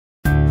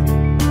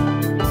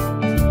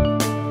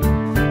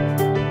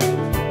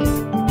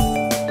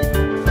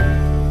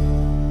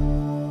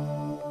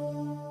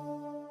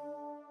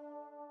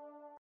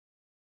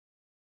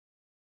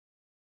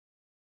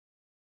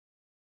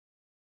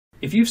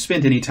If you've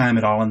spent any time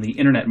at all in the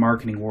internet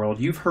marketing world,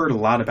 you've heard a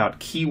lot about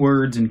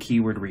keywords and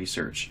keyword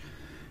research.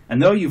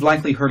 And though you've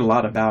likely heard a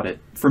lot about it,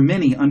 for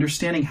many,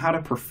 understanding how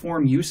to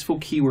perform useful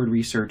keyword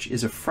research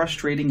is a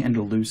frustrating and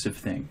elusive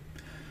thing.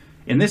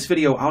 In this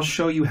video, I'll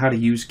show you how to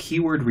use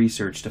keyword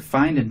research to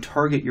find and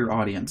target your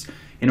audience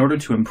in order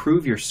to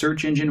improve your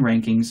search engine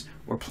rankings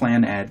or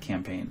plan ad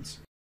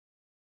campaigns.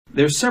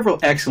 There's several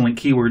excellent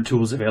keyword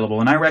tools available,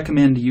 and I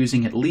recommend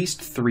using at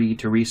least 3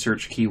 to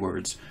research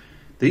keywords.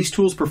 These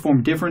tools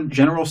perform different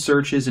general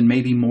searches and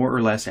may be more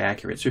or less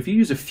accurate. So if you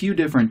use a few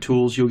different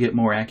tools, you'll get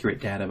more accurate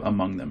data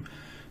among them.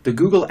 The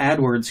Google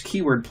AdWords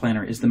Keyword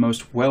Planner is the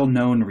most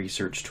well-known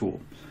research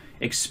tool.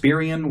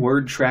 Experian,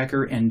 Word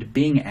Tracker, and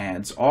Bing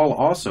Ads all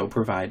also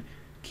provide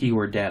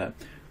keyword data.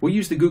 We'll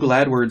use the Google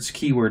AdWords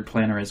Keyword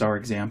Planner as our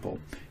example.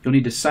 You'll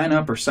need to sign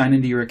up or sign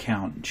into your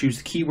account, choose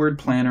the Keyword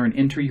Planner, and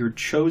enter your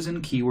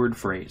chosen keyword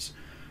phrase.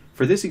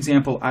 For this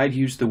example, I've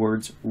used the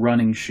words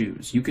running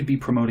shoes. You could be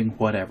promoting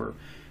whatever.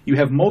 You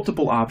have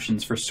multiple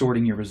options for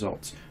sorting your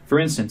results.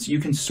 For instance, you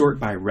can sort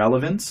by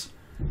relevance,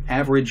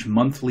 average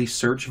monthly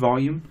search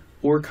volume,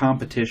 or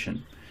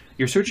competition.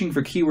 You're searching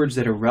for keywords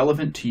that are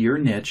relevant to your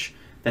niche,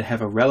 that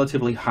have a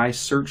relatively high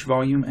search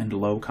volume and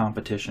low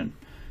competition.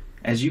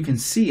 As you can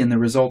see in the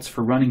results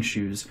for running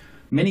shoes,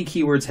 many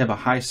keywords have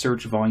a high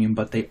search volume,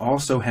 but they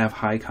also have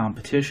high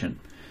competition.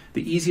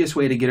 The easiest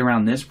way to get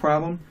around this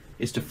problem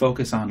is to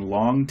focus on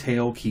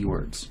long-tail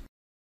keywords.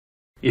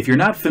 If you're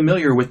not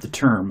familiar with the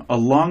term, a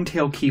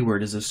long-tail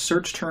keyword is a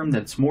search term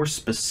that's more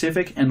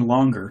specific and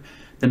longer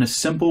than a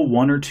simple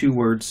 1 or 2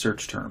 word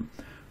search term.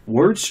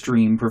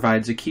 WordStream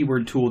provides a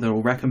keyword tool that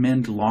will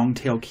recommend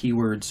long-tail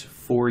keywords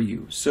for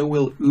you. So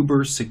will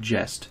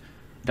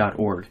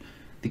ubersuggest.org.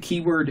 The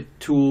keyword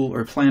tool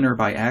or planner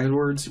by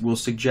AdWords will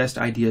suggest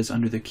ideas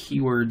under the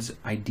Keywords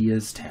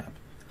Ideas tab.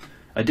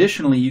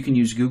 Additionally, you can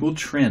use Google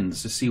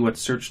Trends to see what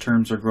search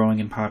terms are growing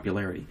in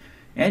popularity.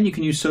 And you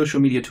can use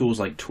social media tools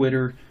like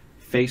Twitter,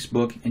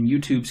 Facebook, and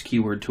YouTube's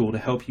keyword tool to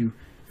help you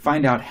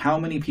find out how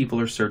many people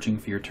are searching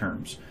for your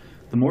terms.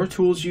 The more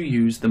tools you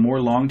use, the more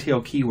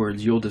long-tail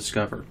keywords you'll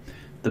discover.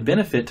 The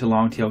benefit to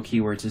long-tail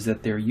keywords is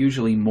that they're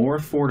usually more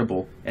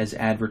affordable as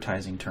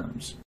advertising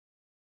terms.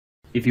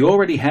 If you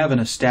already have an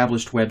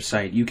established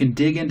website, you can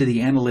dig into the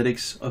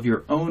analytics of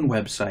your own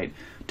website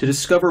to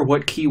discover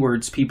what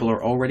keywords people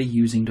are already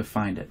using to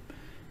find it.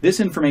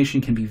 This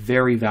information can be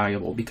very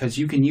valuable because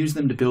you can use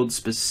them to build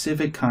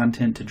specific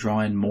content to draw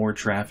in more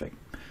traffic.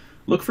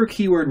 Look for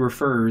keyword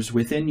referrers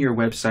within your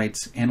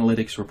website's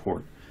analytics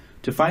report.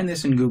 To find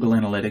this in Google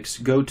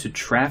Analytics, go to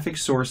Traffic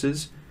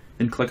Sources,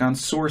 then click on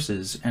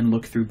Sources and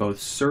look through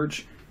both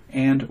search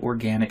and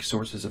organic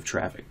sources of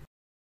traffic.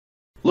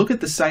 Look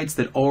at the sites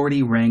that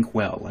already rank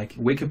well, like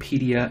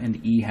Wikipedia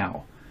and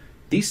eHow.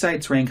 These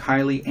sites rank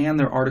highly and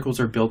their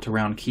articles are built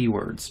around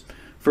keywords.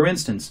 For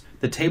instance,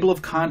 the table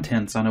of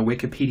contents on a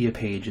Wikipedia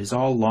page is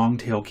all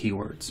long-tail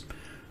keywords.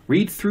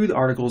 Read through the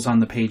articles on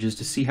the pages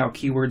to see how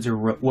keywords are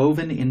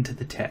woven into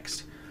the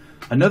text.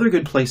 Another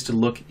good place to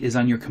look is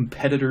on your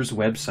competitor's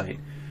website.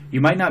 You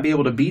might not be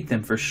able to beat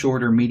them for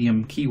short or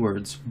medium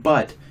keywords,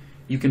 but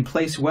you can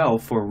place well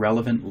for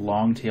relevant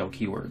long-tail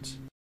keywords.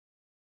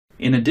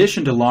 In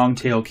addition to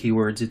long-tail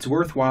keywords, it's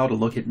worthwhile to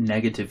look at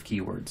negative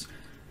keywords.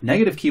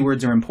 Negative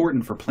keywords are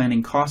important for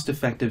planning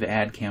cost-effective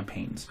ad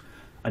campaigns.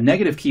 A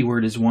negative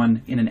keyword is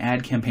one in an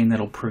ad campaign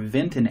that'll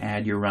prevent an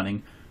ad you're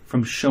running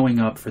from showing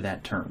up for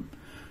that term.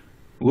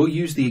 We'll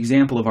use the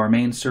example of our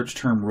main search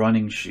term,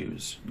 running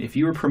shoes. If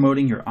you were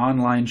promoting your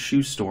online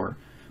shoe store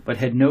but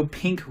had no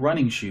pink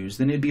running shoes,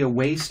 then it'd be a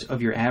waste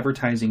of your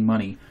advertising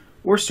money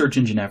or search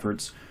engine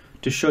efforts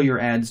to show your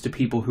ads to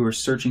people who are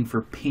searching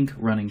for pink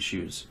running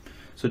shoes.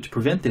 So to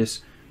prevent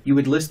this, you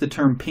would list the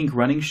term pink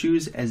running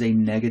shoes as a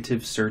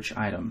negative search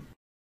item.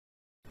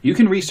 You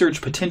can research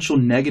potential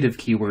negative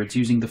keywords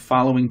using the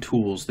following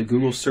tools. The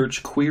Google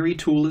Search Query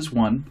tool is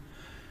one,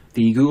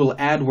 the Google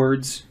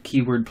AdWords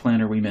Keyword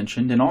Planner we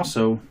mentioned, and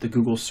also the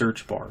Google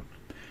Search Bar.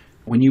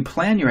 When you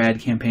plan your ad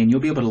campaign, you'll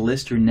be able to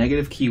list your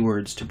negative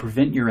keywords to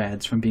prevent your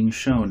ads from being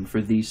shown for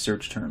these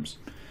search terms.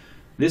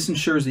 This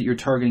ensures that you're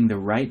targeting the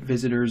right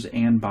visitors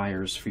and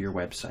buyers for your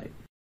website.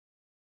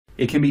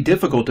 It can be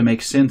difficult to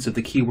make sense of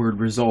the keyword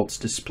results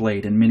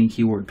displayed in many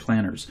keyword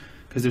planners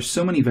because there's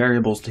so many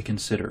variables to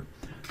consider.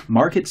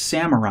 Market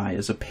Samurai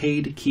is a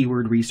paid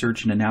keyword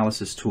research and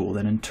analysis tool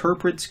that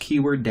interprets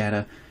keyword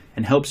data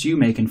and helps you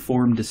make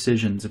informed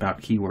decisions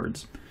about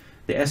keywords.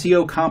 The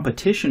SEO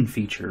competition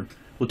feature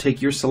will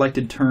take your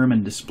selected term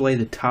and display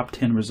the top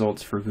 10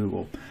 results for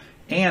Google.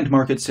 And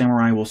Market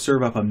Samurai will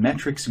serve up a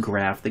metrics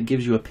graph that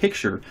gives you a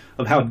picture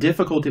of how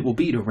difficult it will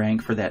be to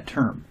rank for that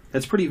term.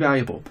 That's pretty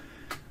valuable.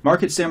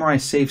 Market Samurai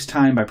saves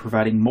time by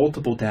providing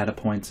multiple data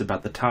points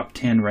about the top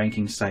 10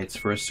 ranking sites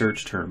for a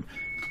search term,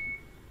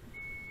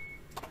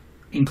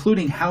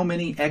 including how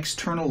many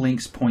external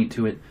links point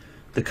to it,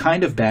 the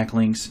kind of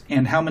backlinks,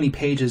 and how many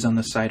pages on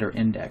the site are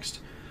indexed.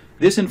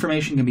 This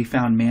information can be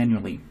found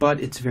manually,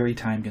 but it's very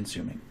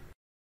time-consuming.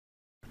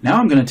 Now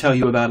I'm going to tell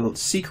you about a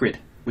secret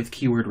with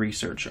keyword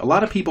research. A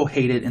lot of people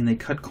hate it and they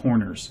cut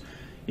corners.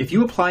 If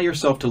you apply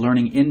yourself to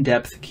learning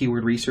in-depth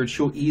keyword research,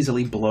 you'll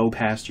easily blow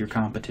past your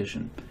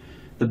competition.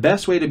 The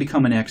best way to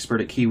become an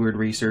expert at keyword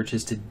research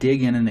is to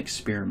dig in and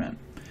experiment.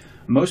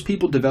 Most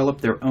people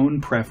develop their own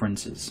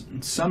preferences.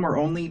 Some are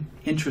only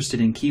interested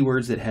in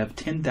keywords that have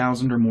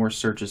 10,000 or more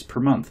searches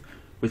per month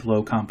with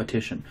low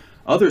competition.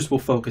 Others will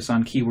focus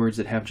on keywords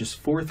that have just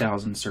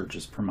 4,000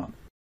 searches per month.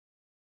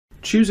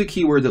 Choose a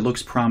keyword that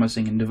looks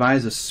promising and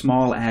devise a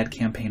small ad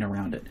campaign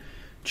around it.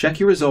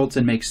 Check your results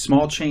and make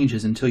small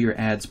changes until your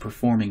ad's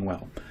performing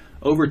well.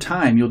 Over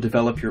time, you'll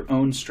develop your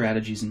own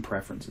strategies and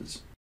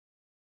preferences.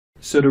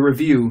 So to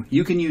review,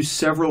 you can use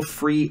several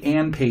free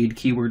and paid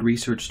keyword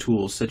research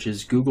tools such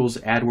as Google's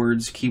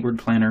AdWords Keyword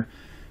Planner,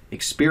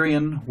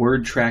 Experian,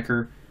 Word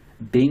Tracker,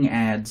 Bing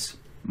Ads,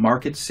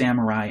 Market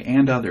Samurai,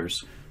 and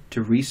others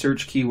to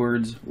research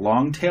keywords,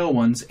 long tail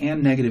ones,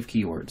 and negative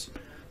keywords.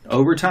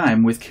 Over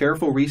time, with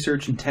careful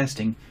research and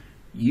testing,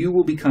 you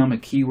will become a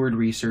keyword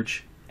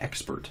research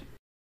expert.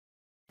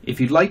 If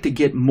you'd like to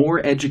get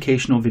more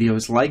educational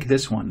videos like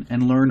this one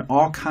and learn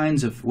all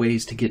kinds of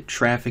ways to get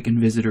traffic and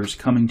visitors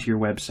coming to your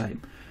website,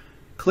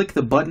 click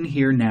the button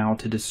here now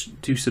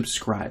to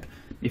subscribe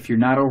if you're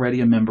not already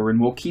a member, and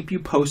we'll keep you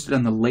posted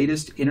on the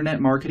latest internet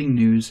marketing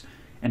news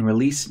and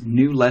release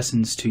new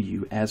lessons to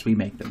you as we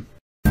make them.